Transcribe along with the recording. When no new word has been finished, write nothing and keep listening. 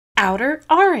Outer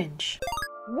Orange.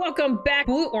 Welcome back.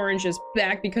 Blue Orange is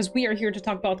back because we are here to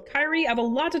talk about Kairi. I have a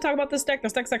lot to talk about this deck.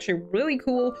 This deck's actually really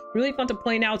cool, really fun to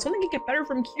play now. It's only gonna get better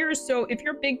from here. So if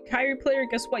you're a big Kairi player,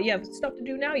 guess what? You have stuff to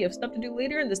do now, you have stuff to do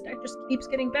later, and this deck just keeps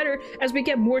getting better as we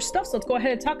get more stuff. So let's go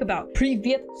ahead and talk about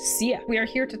Privyet Sia. We are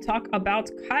here to talk about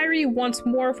Kairi once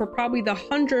more for probably the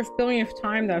 100th billionth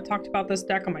time that I've talked about this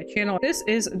deck on my channel. This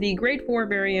is the grade 4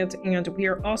 variant, and we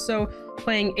are also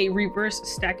playing a reverse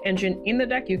stack engine in the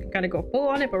deck. You can kind of go full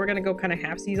on it, but we're gonna go kind of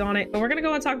halfsies on it. But we're gonna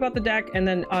go and talk about the deck and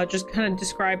then just kind of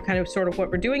describe kind of sort of what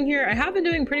we're doing here. I have been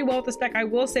doing pretty well with this deck. I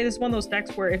will say this is one of those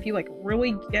decks where if you like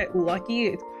really get lucky,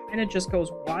 it kind of just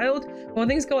goes wild. When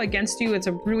things go against you, it's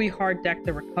a really hard deck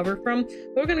to recover from.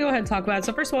 But we're gonna go ahead and talk about it.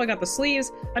 So first of all, I got the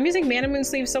sleeves. I'm using Mana Moon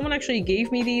sleeves. Someone actually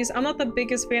gave me these. I'm not the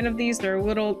biggest fan of these. They're a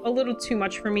little too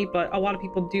much for me, but a lot of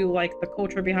people do like the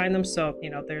culture behind them. So, you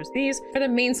know, there's these. For the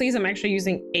main sleeves, I'm actually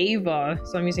using Ava.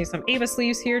 So I'm using some Ava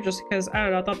sleeves here just because, I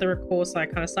don't know, I thought they were cool. So I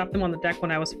kind of slapped them on the deck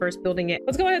when I was first building it.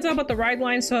 Let's go ahead and talk about the ride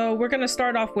line. So we're going to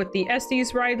start off with the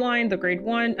Estes ride line, the grade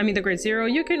 1, the grade 0.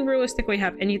 You can realistically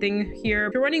have anything here.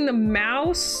 If you're running the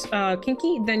mouse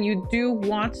Kinky, then you do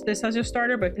want this as your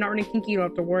starter, but if you're not running Kinky, you don't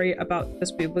have to worry about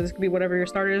this. This could be whatever your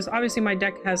starter is. Obviously my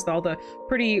deck has all the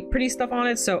pretty stuff on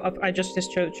it, so I just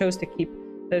chose to keep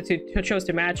chose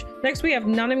to match. Next we have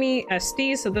Nanami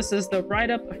ST. So this is the ride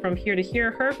up from here to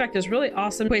here. Her effect is really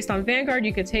awesome. Placed on Vanguard,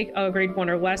 you could take a grade 1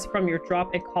 or less from your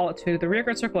drop and call it to the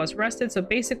rearguard circle as rested. So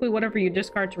basically whatever you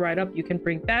discard to ride up, you can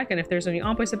bring back, and if there's any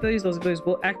on-place abilities, those abilities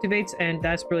will activate, and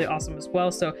that's really awesome as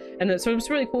well. So what's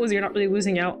really cool is you're not really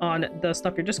losing out on the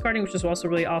stuff you're discarding, which is also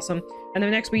really awesome. And then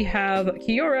next we have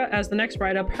Kiora as the next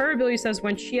ride up. Her ability says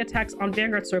when she attacks on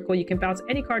Vanguard circle, you can bounce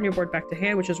any card in your board back to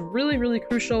hand, which is really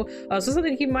crucial. So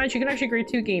something to keep in mind, you can actually grade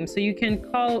 2 games, so you can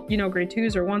call, you know, grade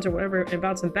 2s or 1s or whatever and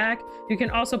bounce them back. You can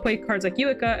also play cards like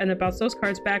Yuika and then bounce those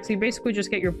cards back, so you basically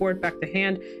just get your board back to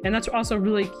hand. And that's also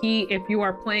really key if you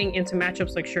are playing into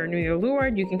matchups like Shiranui or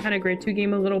Luard. You can kind of grade 2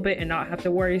 game a little bit and not have to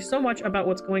worry so much about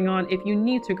what's going on if you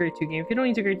need to grade 2 game. If you don't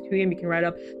need to grade 2 game, you can ride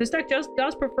up. This deck just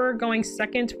does prefer going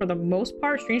second for the most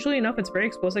part. Strangely enough, it's very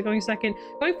explosive going second.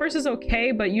 Going first is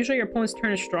okay, but usually your opponent's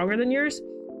turn is stronger than yours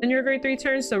in your grade 3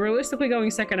 turns, so realistically going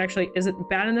second actually isn't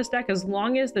bad in this deck, as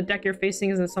long as the deck you're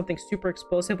facing isn't something super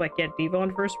explosive like Get Diva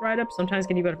on first ride up. Sometimes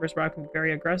Get Diva on first ride up can be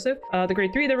very aggressive. The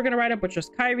grade 3 that we're going to ride up, which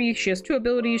is Kairi. She has 2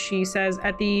 abilities. She says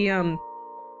at the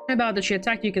about that she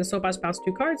attacked, you can so bounce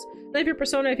 2 cards. Then if your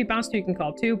persona, if you bounce 2, you can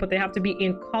call 2, but they have to be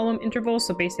in column intervals,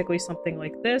 so basically something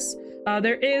like this.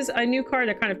 There is a new card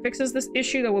that kind of fixes this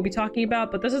issue that we'll be talking about,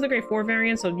 but this is the grade 4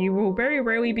 variant, so you will very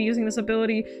rarely be using this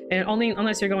ability, and only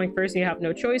unless you're going first, you have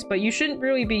no choice. But you shouldn't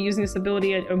really be using this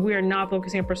ability, and we are not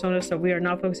focusing on persona, so we are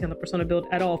not focusing on the persona build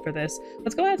at all for this.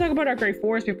 Let's go ahead and talk about our grade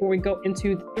 4s before we go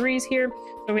into the 3s here.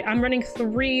 So I'm running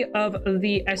 3 of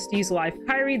the SD's live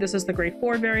Kairi. This is the grade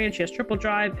 4 variant. She has triple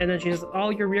drive, and then she has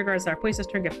all your rear guards that are placed this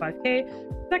turn get 5k.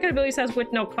 Second ability says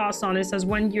with no cost on it. It says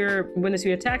when this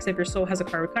unit attacks, if your soul has a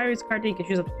card with Kairi's card, you can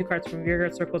choose up to 2 cards from rear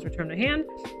guard circles, return to hand,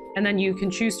 and then you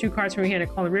can choose 2 cards from your hand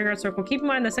and call the rear guard circle. Keep in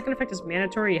mind the second effect is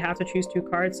mandatory. You have to choose 2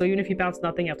 cards, so even if you bounce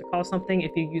nothing, you have to call something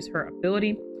if you use her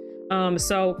ability.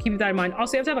 So keep that in mind.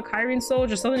 Also, you have to have a Kairi in soul,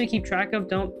 just something to keep track of.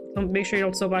 Don't make sure you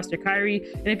don't soul blast your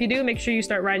Kairi, and if you do, make sure you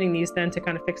start riding these then to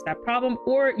kind of fix that problem,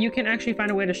 or you can actually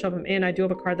find a way to shove them in. I do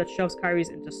have a card that shoves Kairis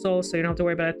into soul, so you don't have to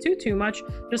worry about it too much.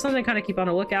 Just something to kind of keep on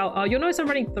a lookout. You'll notice I'm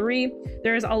running 3.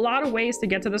 There's a lot of ways to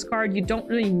get to this card. You don't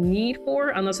really need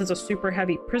 4 unless it's a super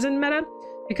heavy prison meta.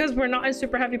 Because we're not in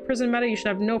super heavy prison meta, you should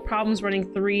have no problems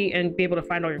running 3 and be able to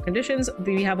find all your conditions.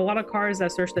 We have a lot of cards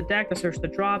that search the deck, that search the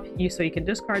drop, so you can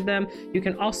discard them. You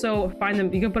can also find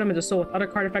them, you can put them into soul with other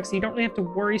card effects, so you don't really have to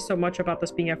worry so much about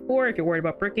this being F4. If you're worried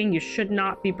about bricking, you should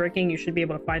not be bricking. You should be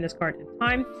able to find this card in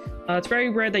time. It's very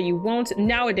rare that you won't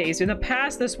nowadays. In the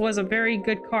past, this was a very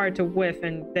good card to whiff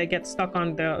and they get stuck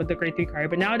on the grade 3 card,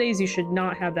 but nowadays you should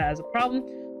not have that as a problem.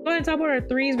 Go ahead and talk about our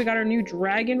 3s. We got our new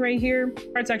dragon right here.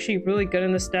 Card's actually really good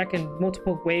in this deck in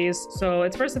multiple ways. So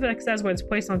its first effect says when it's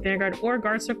placed on Vanguard or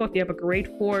guard circle, if you have a grade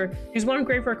 4, choose 1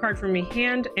 grade 4 card from your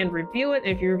hand and reveal it.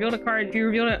 If you revealed a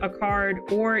card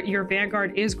or your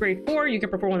Vanguard is grade 4, you can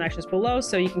perform 1 actions below.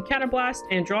 So you can counterblast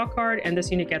and draw a card, and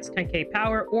this unit gets 10k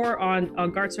power, or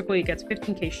on guard circle, it gets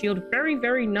 15k shield.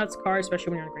 Very nuts card, especially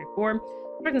when you're on grade 4.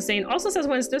 That's insane. Also says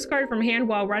when it's discarded from hand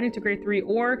while riding to grade 3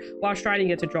 or while striding,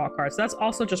 you get to draw a card. So that's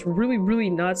also just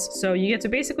really nuts. So you get to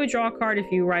basically draw a card if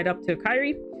you ride up to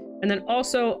Kairi. And then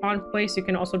also on place, you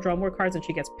can also draw more cards and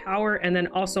she gets power. And then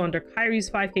also under Kairi's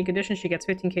 5k condition, she gets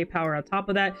 15k power on top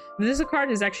of that. This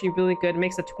card is actually really good. It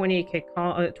makes a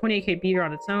 28k beater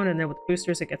on its own, and then with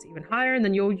boosters it gets even higher. And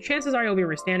then chances are you'll be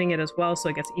restanding it as well, so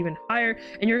it gets even higher.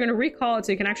 And you're going to recall it,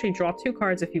 so you can actually draw 2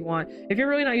 cards if you want. If you're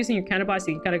really not using your counterblast,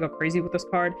 you can kind of go crazy with this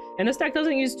card. And this deck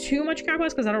doesn't use too much counterblast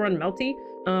because I don't run Melty.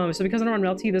 So because I don't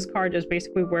run Melty, this card is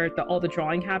basically where all the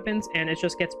drawing happens, and it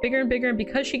just gets bigger and bigger. And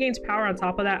because she gains power on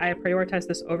top of that, I prioritize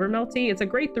this over Melty. It's a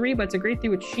grade 3, but it's a grade 3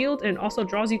 with shield, and also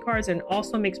draws you cards and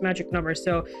also makes magic numbers.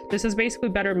 So this is basically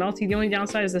better Melty. The only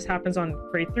downside is this happens on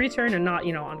grade 3 turn and not,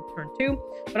 you know, on turn 2.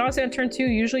 But honestly, on turn 2,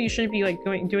 usually you shouldn't be like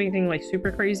doing anything like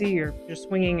super crazy. You're just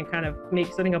swinging and kind of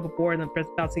setting up a board and then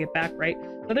bouncing it back, right?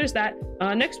 So there's that.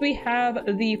 Next we have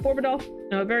the Forbidal.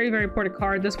 Very, very important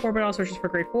card. This Forbidal searches for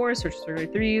grade 4s, searches for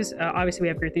grade 3s. Obviously we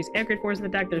have grade 3s and grade 4s in the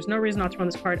deck. There's no reason not to run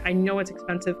this card. I know it's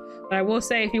expensive, but I will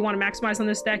say if you want to maximize on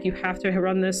this deck, you have to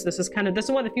run this. This is one of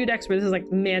the few decks where this is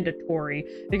like mandatory,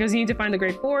 because you need to find the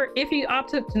grade 4. If you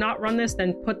opt to not run this,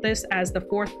 then put this as the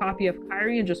 4th copy of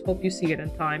Kairi and just hope you see it in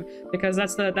time, because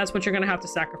that's what you're going to have to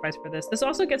sacrifice for this. This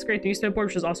also gets grade 3s to the board,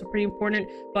 which is also pretty important.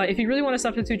 But if you really want to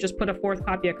substitute, just put a 4th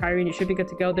copy of Kairi and you should be good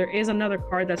to go. There is another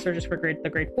card that searches for the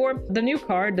grade 4. The new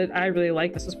card that I really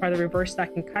like, this is part of the reverse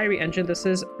stacking Kairi engine. This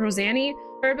is Rosanni.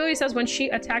 Her ability says when she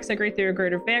attacks a grade 3 or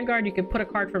greater Vanguard, you can put a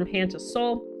card from hand to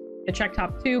soul. To check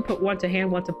top 2, put 1 to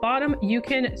hand, 1 to bottom. You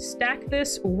can stack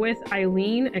this with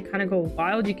Eileen and kind of go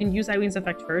wild. You can use Eileen's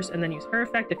effect first and then use her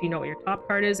effect if you know what your top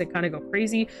card is, and kind of go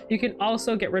crazy. You can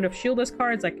also get rid of shieldless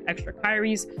cards like extra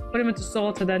Kairis, put them into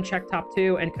soul to then check top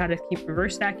 2 and kind of keep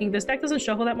reverse stacking. This deck doesn't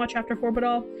shuffle that much after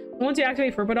Forbidal. Once you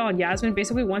activate Forbidal and Yasmin,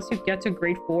 basically once you get to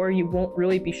grade 4, you won't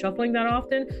really be shuffling that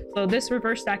often. So this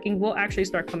reverse stacking will actually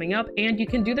start coming up, and you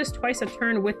can do this twice a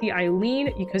turn with the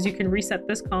Eileen, because you can reset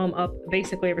this column up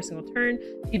basically every single turn,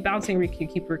 keep bouncing,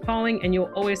 keep recalling, and you'll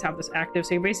always have this active.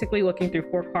 So you're basically looking through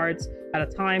 4 cards at a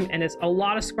time, and it's a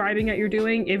lot of scribing that you're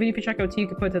doing. Even if you check OT, you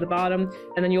can put it to the bottom,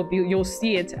 and then you'll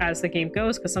see it as the game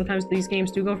goes, because sometimes these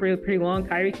games do go for pretty long.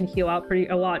 Kairi can heal out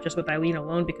a lot just with Eileen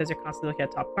alone, because you're constantly looking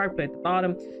at top card, put it at the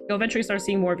bottom. You'll eventually start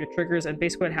seeing more of your triggers, and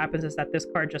basically what happens is that this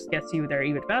card just gets you there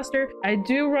even faster. I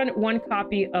do run 1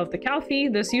 copy of the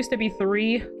Calfee. This used to be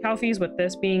 3 Calfees, with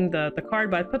this being the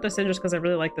card, but I put this in just because I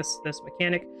really like this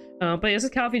mechanic. But this is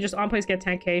Calfee, just on place, get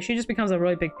 10k. She just becomes a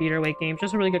really big beater late game.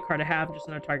 Just a really good card to have, just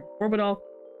another target for Forbidal.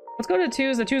 Let's go to the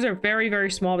 2s. The 2s are very,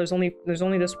 very small. There's only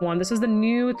this one. This is the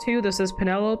new 2. This is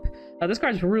Penelope. This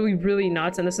card is really, really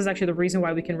nuts, and this is actually the reason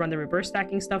why we can run the reverse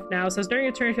stacking stuff now. It says during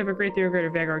your turn, if you have a grade 3 or greater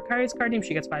Vanguard Kairi's card name,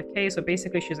 she gets 5k. So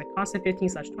basically, she's a constant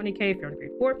 15/20k if you're on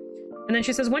grade 4. And then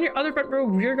she says, when your other front row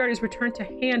rearguard is returned to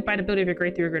hand by an ability of your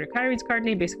grade 3 or greater Kairi's card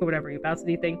name, basically whatever you bounce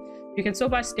anything, you can so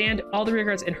by stand all the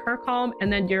rearguards in her column,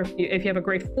 and then if you have a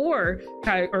grade 4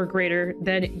 or greater,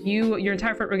 then your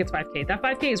entire front row gets 5k. That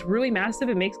 5k is really massive.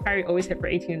 It makes Kairi always hit for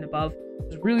 18 and above.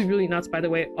 It's really, really nuts, by the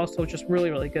way. Also just really,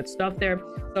 really good stuff there.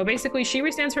 So basically she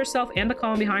restands herself and the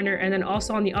column behind her, and then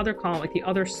also on the other column, like the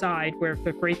other side where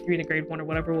the grade 3 and the grade 1 or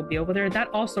whatever will be over there, that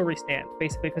also restands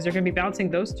basically, because you're going to be bouncing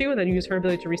those 2 and then you use her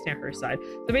ability to restand her side.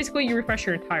 So basically you refresh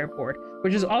your entire board,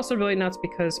 which is also really nuts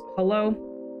because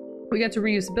we get to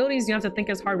reuse abilities. You don't have to think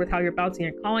as hard with how you're bouncing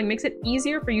and calling. Makes it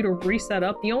easier for you to reset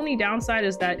up. The only downside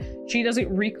is that she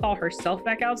doesn't recall herself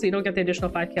back out, so you don't get the additional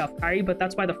 5k off Kairi, but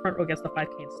that's why the front row gets the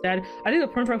 5k instead. I think the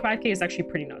front row 5k is actually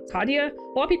pretty nuts. Tadia,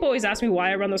 a lot of people always ask me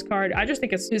why I run this card. I just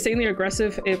think it's insanely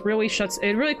aggressive. It really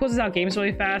closes out games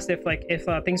really fast. If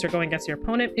things are going against your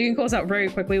opponent, you can close out very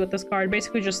quickly with this card.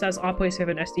 Basically just says on place if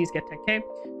an SDs get 10k.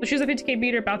 So she's a 15k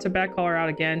beater, about to back call her out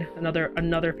again. Another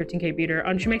 15k beater.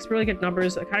 She makes really good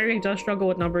numbers. Kairi does struggle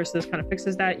with numbers, so this kind of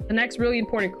fixes that. The next really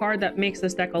important card that makes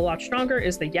this deck a lot stronger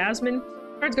is the Yasmin.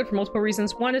 Card's good for multiple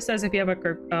reasons. One, it says if you have a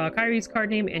Kairi's card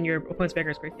name and your opponent's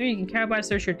Vanguard is grade 3, you can counterblast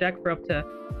search your deck for up to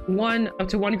one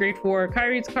grade 4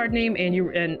 Kairi's card name and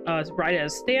write it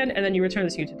as stand, and then you return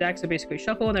this unit to deck. So basically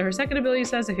shuffle. And then her second ability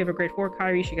says if you have a grade 4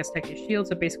 Kairi, she gets 10k shield.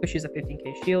 So basically she's a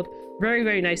 15k shield. Very,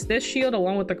 very nice. This shield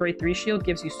along with the grade 3 shield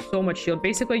gives you so much shield.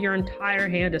 Basically your entire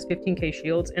hand is 15k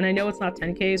shields, and I know it's not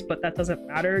 10ks, but that doesn't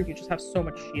matter. You just have so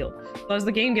much shield. So as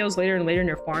the game goes later and later and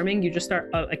you're farming, you just start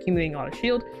accumulating a lot of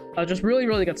shield. Just really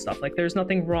really good stuff. Like, there's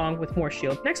nothing wrong with more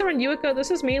shield. Next, I run Yuika. This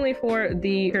is mainly for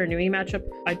the Shiranui matchup.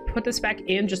 I put this back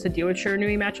in just to deal with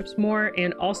Shiranui matchups more,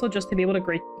 and also just to be able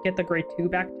to get the grade 2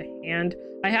 back to hand.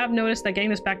 I have noticed that getting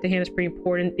this back to hand is pretty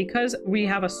important because we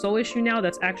have a soul issue now.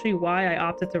 That's actually why I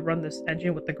opted to run this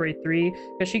engine with the grade 3,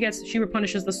 because she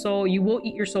replenishes the soul. You will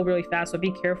eat your soul really fast, so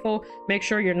be careful. Make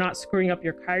sure you're not screwing up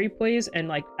your Kairi plays and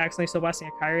like accidentally soul blasting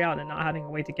a Kairi out and not having a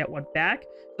way to get one back.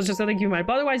 So it's just something to keep in mind.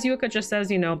 But otherwise, Yuka just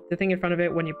says, you know, the thing in front of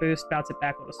it when you boost, bounce it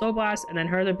back with a soul blast, and then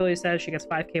her other ability says she gets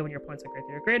 5k when your points are grade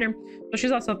 3 or greater. So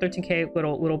she's also a 13k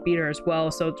little beater as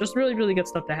well. So just really good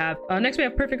stuff to have. Next we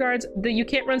have perfect guards. You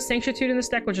can't run Sanctitude in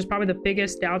this deck, which is probably the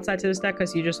biggest downside to this deck,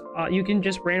 because you can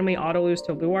just randomly auto lose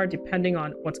to Luar depending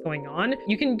on what's going on.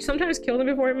 You can sometimes kill them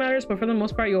before it matters, but for the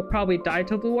most part you'll probably die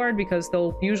to Luar because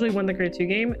they'll usually win the grade 2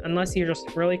 game unless you're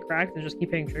just really cracked and just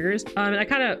keep hitting triggers. And I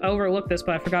kind of overlooked this,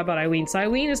 but I forgot about Eileen. So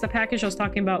Eileen is the package I was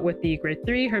talking about with the grade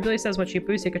 3. Her ability says when she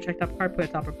boosts, you can check top card, put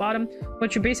it top or bottom.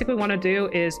 What you basically want to do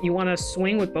is you want to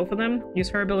swing with both of them. Use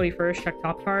her ability first, check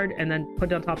top card, and then put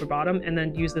down top or bottom, and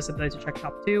then use this ability to check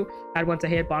top 2. Add one to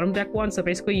hit bottom deck 1. So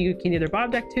basically you can either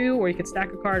bottom deck 2, or you can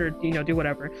stack a card, or you know, do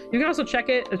whatever. You can also check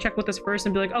with this first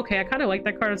and be like, okay, I kind of like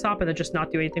that card on top, and then just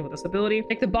not do anything with this ability.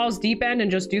 Take the balls deep end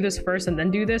and just do this first and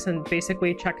then do this, and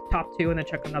basically check top 2 and then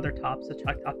check another top, so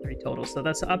check top 3 total. So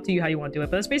that's up to you how you want to do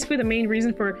it, but that's basically the main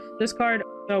reason for this card.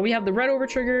 So we have the red over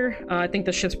trigger. I think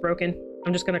this shit's broken.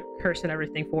 I'm just gonna curse and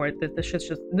everything for it. This shit's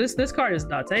just this card is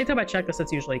nuts. Anytime I check this,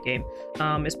 it's usually a game.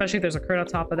 Especially if there's a crit on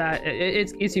top of that,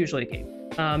 it's usually a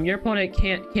game. Your opponent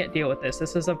can't deal with this.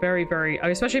 This is a very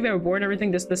especially if you have a board and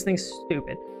everything. This thing's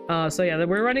stupid. So yeah,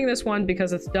 we're running this one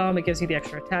because it's dumb. It gives you the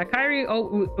extra attack. Kairi,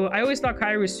 I always thought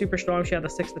Kairi was super strong. She had the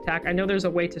 6th attack. I know there's a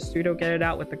way to pseudo get it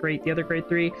out with the other grade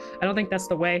 3. I don't think that's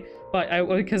the way, but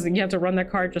because you have to run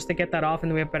that card just to get that off,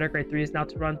 and we have better grade 3s now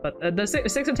to run. But the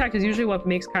 6th attack is usually what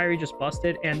makes Kairi just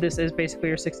busted, and this is basically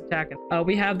your 6th attack.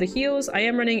 We have the heals. I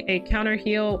am running a counter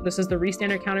heal. This is the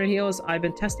restander counter heals. I've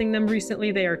been testing them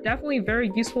recently. They are definitely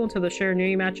very useful into the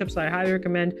Shiranui matchup, so I highly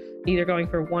recommend either going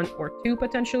for 1 or 2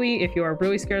 potentially if you are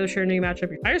really scared of the Shiranui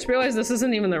matchup. I just realized this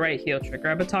isn't even the right heal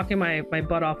trigger. I've been talking my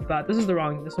butt off about this is the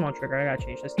wrong trigger. I gotta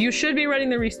change this. You should be running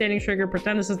the restanding trigger.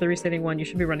 Pretend this is the restanding one. You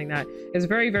should be running that. It's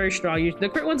very strong. The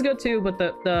crit one's good too, but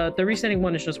the restanding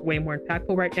one is just way more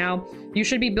impactful right now. You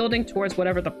should be building towards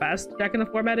whatever the best deck in the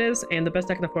format is, and the best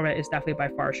deck in the format is definitely by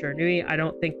far Shiranui. I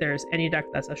don't think there's any deck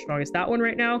that's as strong as that one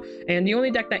right now, and the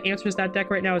only deck that answers that deck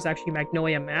right now is actually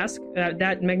Magnolia Mask.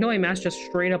 That Magnolia Mask just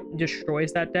straight up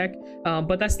destroys that deck,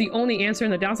 but that's the only answer.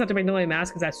 And the downside to Magnolia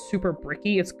Mask is that's super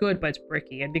bricky. It's good, but it's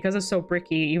bricky, and because it's so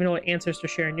bricky, even though it answers to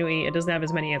Shiranui, it doesn't have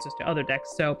as many answers to other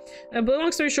decks. So but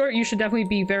long story short, you should definitely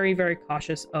be very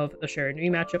cautious of the Shiranui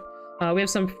matchup. We have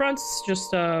some fronts, just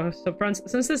some fronts.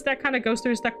 Since this deck kind of goes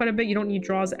through this deck quite a bit, you don't need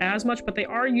draws as much, but they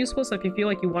are useful. So if you feel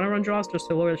like you want to run draws just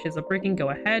to lower the chances of breaking, go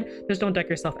ahead. Just don't deck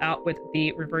yourself out with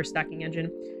the reverse stacking engine.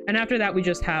 And after that, we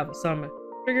just have some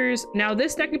triggers. Now,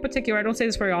 this deck in particular, I don't say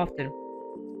this very often.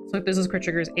 So if this is crit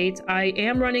triggers 8, I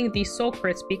am running the soul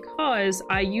crits because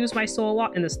I use my soul a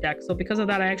lot in this deck. So because of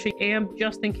that, I actually am,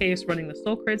 just in case, running the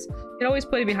soul crits. You can always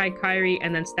play behind Kairi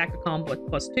and then stack a combo with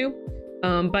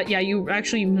 +2. But yeah, you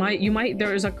actually might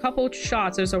there's a couple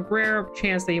shots, there's a rare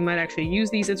chance that you might actually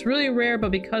use these. It's really rare,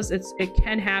 but because it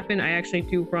can happen, I actually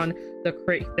do run the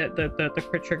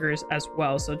crit triggers as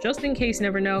well. So just in case, you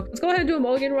never know. Let's go ahead and do a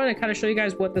mulligan run and kind of show you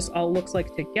guys what this all looks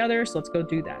like together. So let's go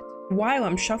do that. While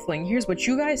I'm shuffling, here's what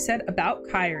you guys said about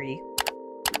Kairi.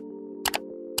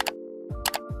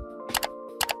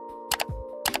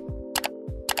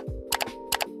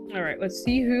 All right, let's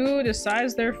see who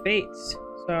decides their fates.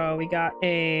 So we got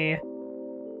a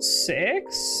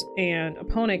 6, and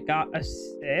opponent got a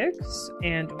 6,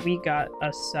 and we got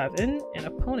a 7, and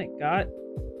opponent got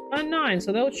a 9.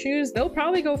 So they'll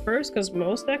probably go first because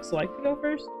most decks like to go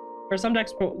first. For some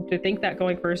decks to think that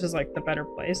going first is like the better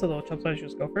play, so they'll sometimes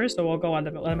just go first. So we'll go on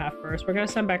to let them have first. We're gonna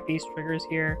send back these triggers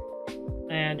here,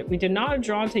 and we did not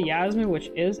draw to Yasmin, which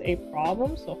is a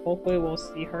problem. So hopefully we'll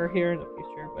see her here in the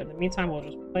future. But in the meantime, we'll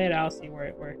just play it out, see where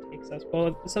it takes us.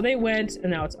 Well, so they went,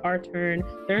 and now it's our turn.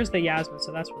 There's the Yasmin,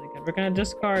 so that's really good. We're gonna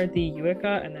discard the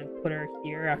Yuika and then put her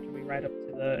here after we ride up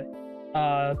to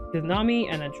the Nami,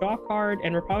 and then draw a card.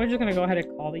 And we're probably just gonna go ahead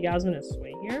and call the Yasmin and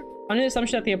swing here, under the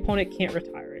assumption that the opponent can't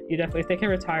retire it. If they can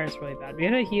retire, it's really bad. We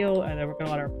had a heal, and then we're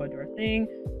gonna let our opponent do our thing.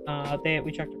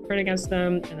 We checked a crit against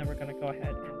them, and then we're gonna go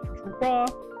ahead and draw.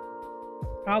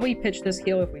 Probably pitch this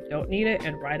heal if we don't need it,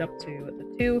 and ride up to the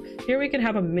 2. Here we can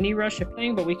have a mini rush if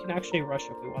playing, but we can actually rush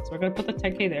if we want. So we're gonna put the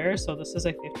 10k there. So this is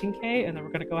a 15k, and then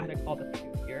we're gonna go ahead and call the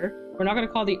 2 here. We're not gonna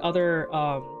call the other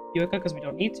Yuika because we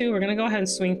don't need to. We're gonna go ahead and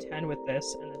swing 10 with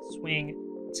this, and then swing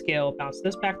scale, bounce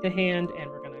this back to hand, and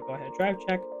we're gonna go ahead and drive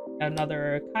check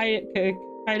another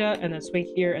Kaida, and then swing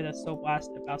here, and then Soul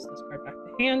Blast and bounce this card back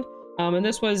to hand. And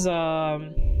this was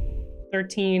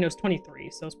 13, it was 23,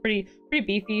 so it's pretty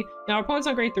beefy. Now our opponent's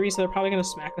on grade 3, so they're probably gonna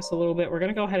smack us a little bit. We're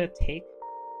gonna go ahead and take,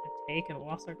 and we'll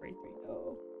lost our grade 3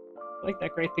 though. I like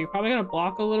that grade 3. Probably gonna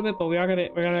block a little bit, but we are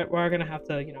gonna have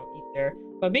to, you know, eat there.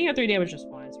 But being at 3 damage is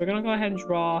fine. So we're gonna go ahead and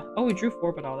draw. Oh, we drew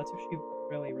 4, but that's actually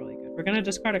really good. We're gonna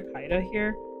discard a Kaida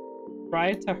here. Try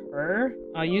it to her.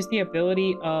 Use the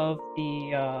ability of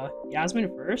the Yasmin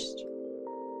first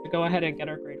to go ahead and get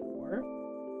our grade 4.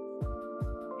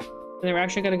 And then we're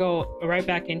actually gonna go right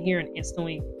back in here and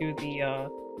instantly do the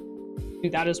do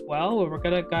that as well. We're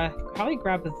gonna probably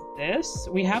grab this.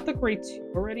 We have the grade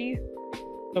 2 already.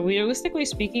 So realistically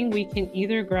speaking, we can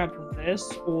either grab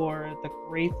this or the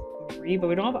grade 3, but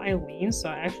we don't have Eileen, so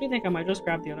I actually think I might just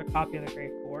grab the other copy of the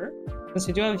grade 4. Since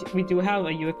we do have a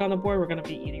Yuika on the board, we're going to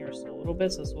be eating her soul a little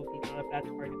bit, so this will be not a bad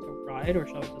target to ride or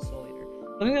shove into soul later.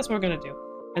 So I think that's what we're going to do.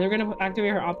 And we're going to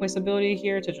activate her on-place ability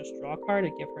here to just draw a card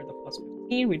and give her the plus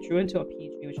 15. We drew into a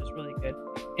PG, which is really good.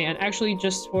 And actually,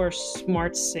 just for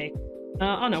smart's sake,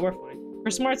 oh no, we're fine. For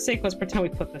smart's sake, let's pretend we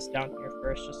put this down here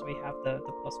first, just so we have the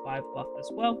plus 5 buff as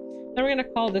well. Then we're going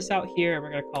to call this out here, and we're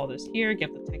going to call this here,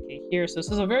 give the 10k here. So this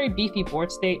is a very beefy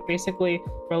board state. Basically,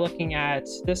 we're looking at,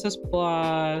 this is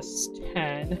plus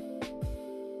 10.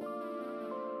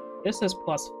 This is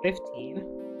plus 15.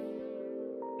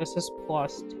 This is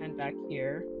plus 10 back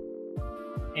here.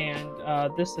 And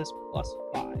this is plus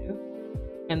 5.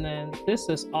 And then this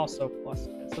is also plus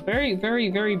 10. So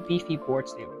very beefy board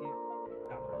state.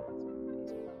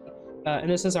 And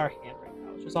this is our hand right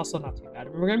now, which is also not too bad.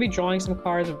 We're going to be drawing some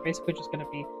cards. We're basically just going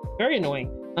to be very annoying.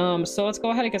 So let's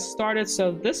go ahead and get started.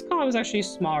 So this column is actually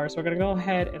smaller, so we're going to go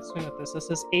ahead and swing with this.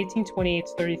 This is 18, 28,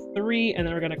 33, and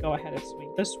then we're going to go ahead and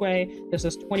swing this way. This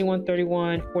is 21,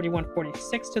 31, 41,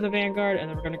 46 to the Vanguard, and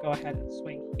then we're going to go ahead and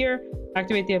swing here.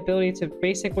 Activate the ability to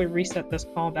basically reset this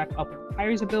column back up with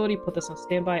Kairi's ability. Put this on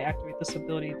standby. Activate this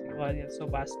ability to go ahead and so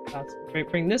blast,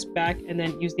 bring this back, and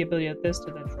then use the ability of this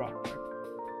to then draw a card.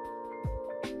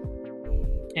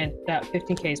 And that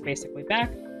 15k is basically back,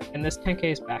 and this 10k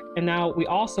is back. And now we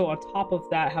also, on top of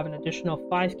that, have an additional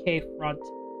 5k front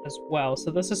as well.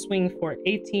 So this is swinging for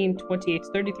 18, 28,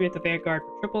 33 at the Vanguard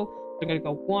for triple. We're going to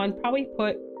go 1, probably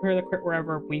put her the crit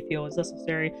wherever we feel is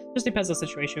necessary. Just depends on the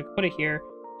situation. We can put it here.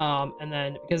 And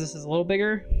then, because this is a little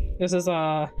bigger, this is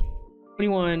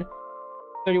 21,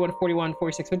 31, 41,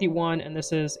 46, 51, and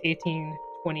this is 18,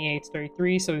 28,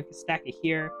 33, so we can stack it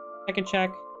here. Second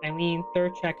check, Eileen.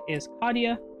 Third check is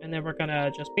Kadia, and then we're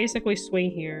gonna just basically swing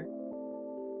here.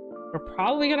 We're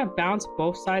probably gonna bounce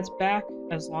both sides back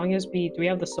as long as we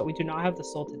have the soul. We do not have the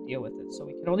soul to deal with it, so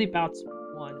we can only bounce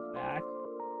one back.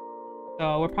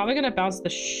 So we're probably gonna bounce the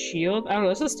shield. I don't know,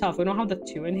 this is tough. We don't have the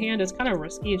 2 in hand. It's kind of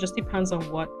risky. It just depends on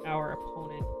what our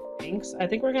opponent thinks. I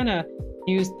think we're gonna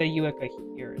use the Yuika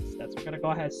here instead. So we're gonna go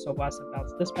ahead, Soul Blast, and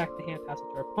bounce this back to hand, pass it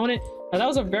to our opponent. Now that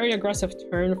was a very aggressive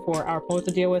turn for our opponent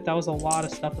to deal with. That was a lot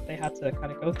of stuff that they had to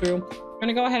kind of go through. We're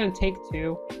gonna go ahead and take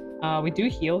 2. We do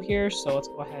heal here, so let's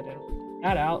go ahead and get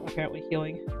that out. Apparently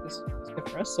healing is good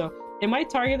for us. So they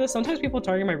might target this. Sometimes people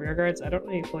target my rear guards. I don't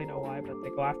really fully know why, but they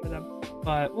go after them.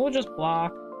 But we'll just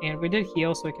block, and we did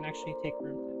heal, so we can actually take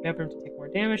room. We have room to take more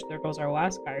damage. There goes our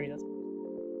last Kairi.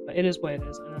 But it is what it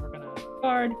is. And then we're gonna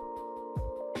guard.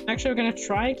 Actually, we're gonna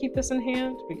try and keep this in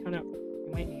hand. We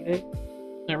might need it.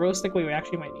 And realistically, we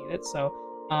actually might need it. So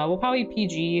we'll probably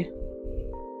PG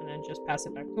and then just pass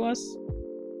it back to us.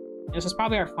 This is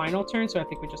probably our final turn, so I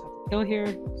think we just have to kill here.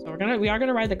 So we are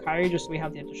gonna ride the Kairi just so we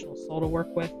have the additional soul to work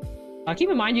with. Keep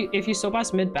in mind, if you Soul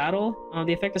Blast mid-battle,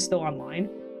 the effect is still online.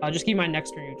 Just keep in mind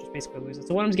next turn you just basically lose it.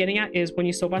 So what I'm getting at is when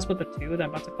you Soul Blast with the 2 that I'm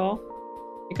about to call,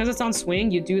 because it's on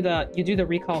swing, you do the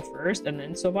recall first and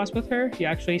then Soul Blast with her. You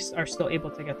actually are still able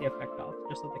to get the effect off,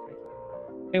 just so they can.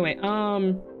 Anyway,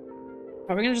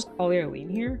 probably gonna just call Eileen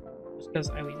here, just because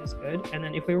Eileen is good. And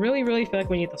then if we really feel like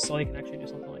we need the soul, you can actually do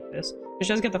something like this. Just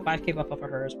does get the 5k buff off of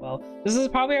her as well. This is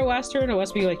probably our last turn,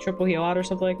 unless we like triple heal out or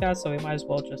something like that. So we might as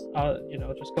well just you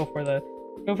know, just go for the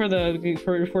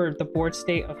board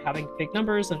state of having big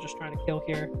numbers and just trying to kill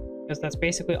here, because that's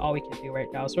basically all we can do right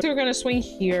now. So we're gonna swing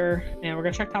here, and we're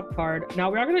gonna check top card. Now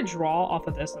we are gonna draw off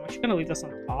of this. I'm actually gonna leave this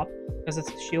on top because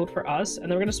it's a shield for us, and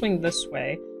then we're gonna swing this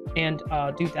way and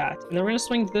do that, and then we're gonna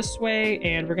swing this way,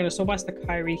 and we're gonna Soul Blast the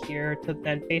Kairi here to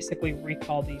then basically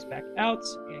recall these back out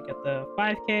and get the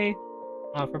 5k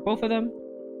for both of them.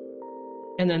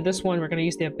 And then this one, we're going to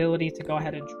use the ability to go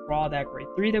ahead and draw that grade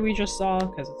 3 that we just saw,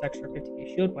 because it's extra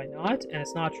 50k shield, why not? And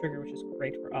it's not a trigger, which is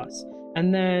great for us.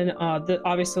 And then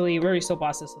obviously we already soul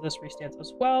blasted, so this restands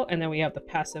as well. And then we have the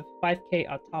passive 5k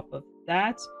on top of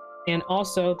that. And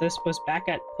also this was back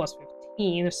at plus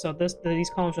 15, so these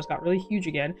columns just got really huge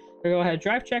again. We're gonna go ahead,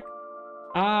 drive check.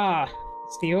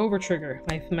 It's the over trigger,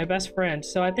 my best friend.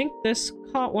 So I think this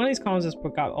one of these columns has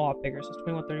got a lot bigger. So it's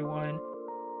 21, 31,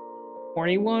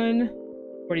 41,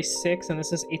 46, and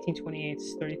this is 18, 28,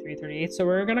 33, 38. So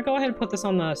we're gonna go ahead and put this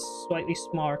on the slightly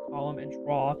smaller column and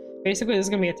draw. Basically, this is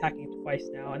gonna be attacking twice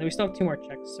now, and then we still have 2 more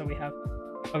checks. So we have,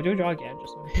 do a draw again,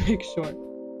 just want to make sure.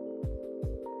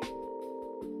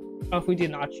 Oh, if we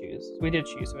did not choose, we did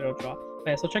choose, so we don't draw.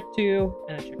 Okay, so check 2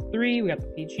 and then check 3. We got the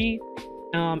PG.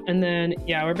 And then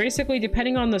yeah, we're basically,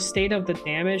 depending on the state of the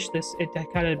damage, it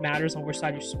kind of matters on which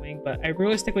side you swing, but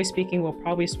realistically speaking, we'll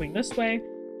probably swing this way.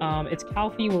 It's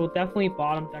Calfee. We'll definitely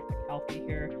bottom deck the Calfee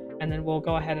here, and then we'll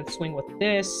go ahead and swing with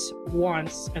this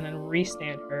once and then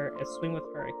restand her and swing with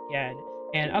her again.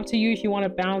 And up to you if you want to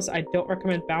bounce. I don't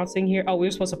recommend bouncing here. Oh, we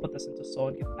were supposed to put this into soul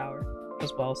and get power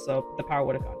as well, so the power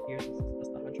would have gone here since it's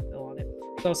just 100 mil on it.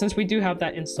 So since we do have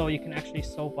that in soul, you can actually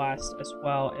soul blast as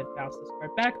well and bounce this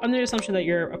card back under the assumption that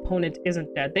your opponent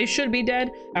isn't dead. They should be dead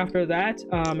after that.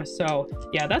 So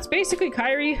yeah, that's basically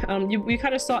Kairi. We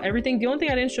kind of saw everything. The only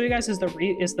thing I didn't show you guys is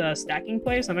the stacking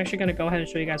play. So I'm actually going to go ahead and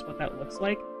show you guys what that looks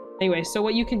like. Anyway, so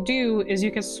what you can do is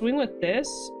you can swing with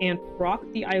this and proc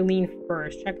the Eileen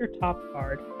first. Check your top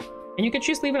card. And you can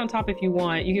choose to leave it on top if you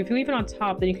want. If you leave it on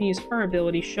top, then you can use her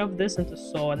ability, shove this into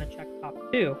soul, and then check top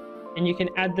 2. And you can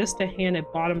add this to hand and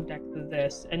bottom deck to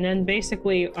this. And then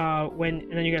basically, and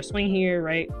then you're gonna swing here,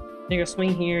 right? Then you're gonna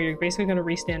swing here. You're basically gonna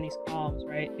restand these columns,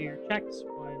 right? Do your checks.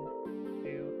 1,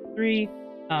 2, 3.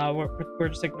 We're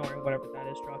just ignoring whatever that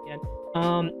is. Draw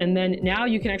again. And then now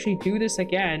you can actually do this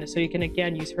again. So you can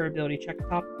again use her ability, check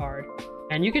top card.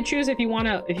 And you can choose if you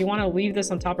wanna leave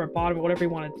this on top or bottom, or whatever you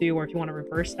want to do, or if you want to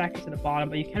reverse stack it to the bottom.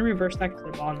 But you can reverse stack it to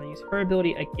the bottom and use her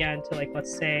ability again to, like,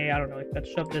 let's say, I don't know, like, let's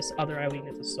shove this other Eileen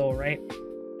into soul, right?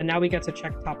 And now we get to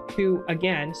check top 2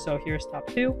 again. So here's top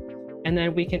 2, and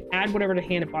then we can add whatever to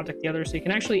hand and bottom deck the other. So you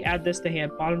can actually add this to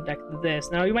hand, bottom deck this.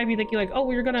 Now you might be thinking like, oh,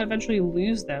 we're gonna eventually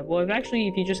lose them. Well, if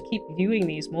you just keep doing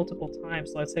these multiple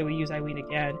times, so let's say we use Eileen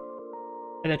again,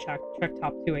 and then check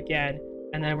top 2 again.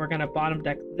 And then we're gonna bottom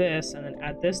deck this and then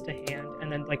add this to hand, and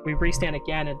then like we restand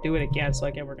again and do it again. So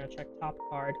again, we're gonna check top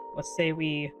card. Let's say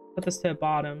we put this to the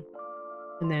bottom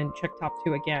and then check top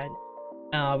 2 again.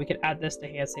 We could add this to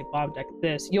hand, say bottom deck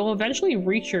this. You'll eventually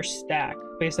reach your stack,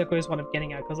 basically is what I'm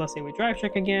getting at. Because let's say we drive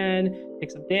check again,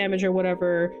 take some damage or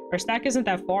whatever. Our stack isn't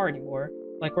that far anymore.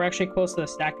 Like, we're actually close to the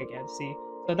stack again, see?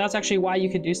 So that's actually why you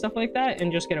could do stuff like that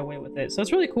and just get away with it. So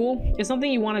it's really cool. It's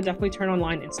something you want to definitely turn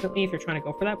online instantly if you're trying to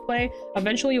go for that play.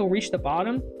 Eventually you'll reach the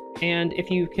bottom, and if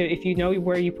you know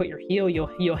where you put your heal,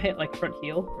 you'll hit like front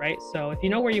heal, right? So if you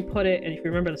know where you put it and if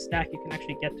you remember the stack, you can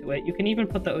actually get to it. You can even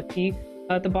put the OT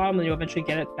at the bottom and you'll eventually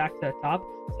get it back to the top.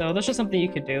 So that's just something you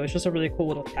could do. It's just a really cool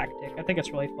little tactic. I think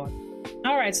it's really fun.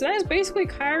 All right, so that is basically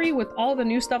Kairi with all the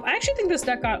new stuff. I actually think this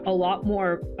deck got a lot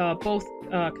more both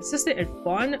consistent and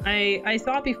fun. I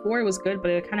thought before it was good,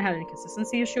 but it kind of had an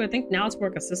inconsistency issue. I think now it's more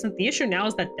consistent. The issue now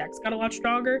is that Dex got a lot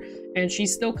stronger, and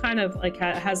she's still kind of like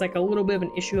has like a little bit of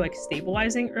an issue like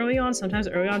stabilizing early on. Sometimes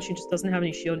early on she just doesn't have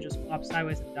any shield and just flops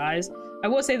sideways and dies. I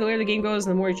will say the later the game goes,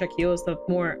 the more you check heals, the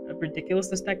more ridiculous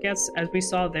this deck gets. As we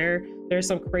saw there's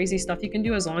some crazy stuff you can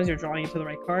do as long as you're drawing into the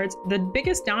right cards. The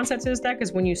biggest downside to this deck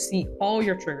is when you see all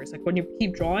your triggers, like when you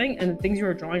keep drawing and the things you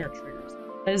are drawing are triggers.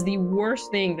 That is the worst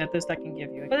thing that this deck can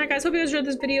give you. But yeah, guys, hope you guys enjoyed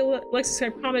this video. Like,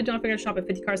 subscribe, comment, don't forget to shop at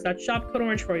 50cards.shop. Code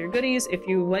orange for all your goodies. If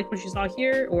you like what you saw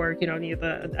here, or you know,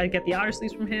 I get the outer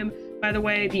sleeves from him. By the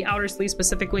way, the outer sleeves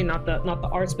specifically, not the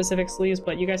art specific sleeves,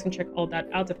 but you guys can check all that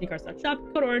out at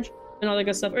 50cards.shop. Code orange and all that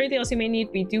good stuff. Or anything else you may need,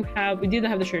 we did have the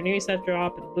Cherneri set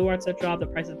drop and the blue art set drop. The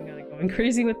price has been going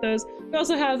crazy with those. We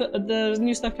also have the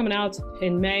new stuff coming out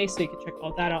in May, so you can check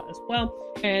all that out as well.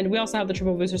 And we also have the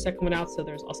triple booster set coming out, so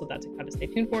there's also that to kind of stay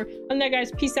tuned for. And that,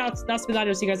 guys, peace out. That's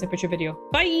Milano. See you guys in a future video.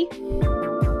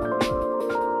 Bye.